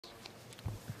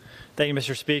Thank you,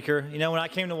 Mr. Speaker. You know, when I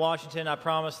came to Washington, I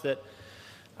promised that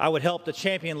I would help to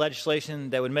champion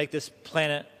legislation that would make this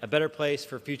planet a better place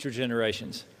for future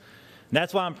generations. And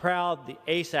that's why I'm proud the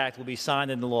ACE Act will be signed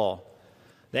into law.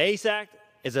 The ACE Act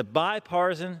is a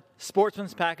bipartisan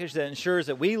sportsman's package that ensures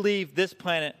that we leave this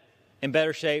planet in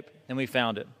better shape than we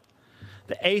found it.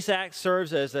 The ACE Act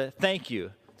serves as a thank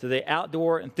you to the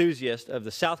outdoor enthusiasts of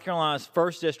the South Carolina's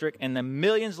 1st District and the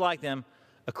millions like them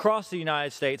across the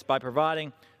United States by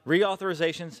providing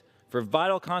reauthorizations for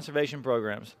vital conservation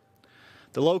programs.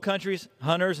 The Low Country's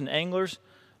hunters and anglers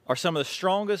are some of the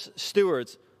strongest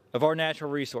stewards of our natural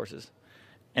resources.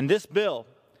 And this bill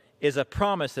is a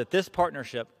promise that this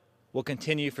partnership will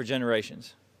continue for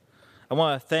generations. I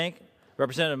want to thank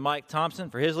Representative Mike Thompson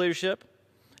for his leadership.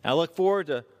 I look forward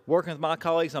to working with my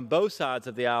colleagues on both sides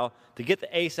of the aisle to get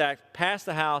the ACE Act past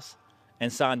the House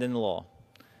and signed into law.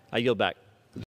 I yield back.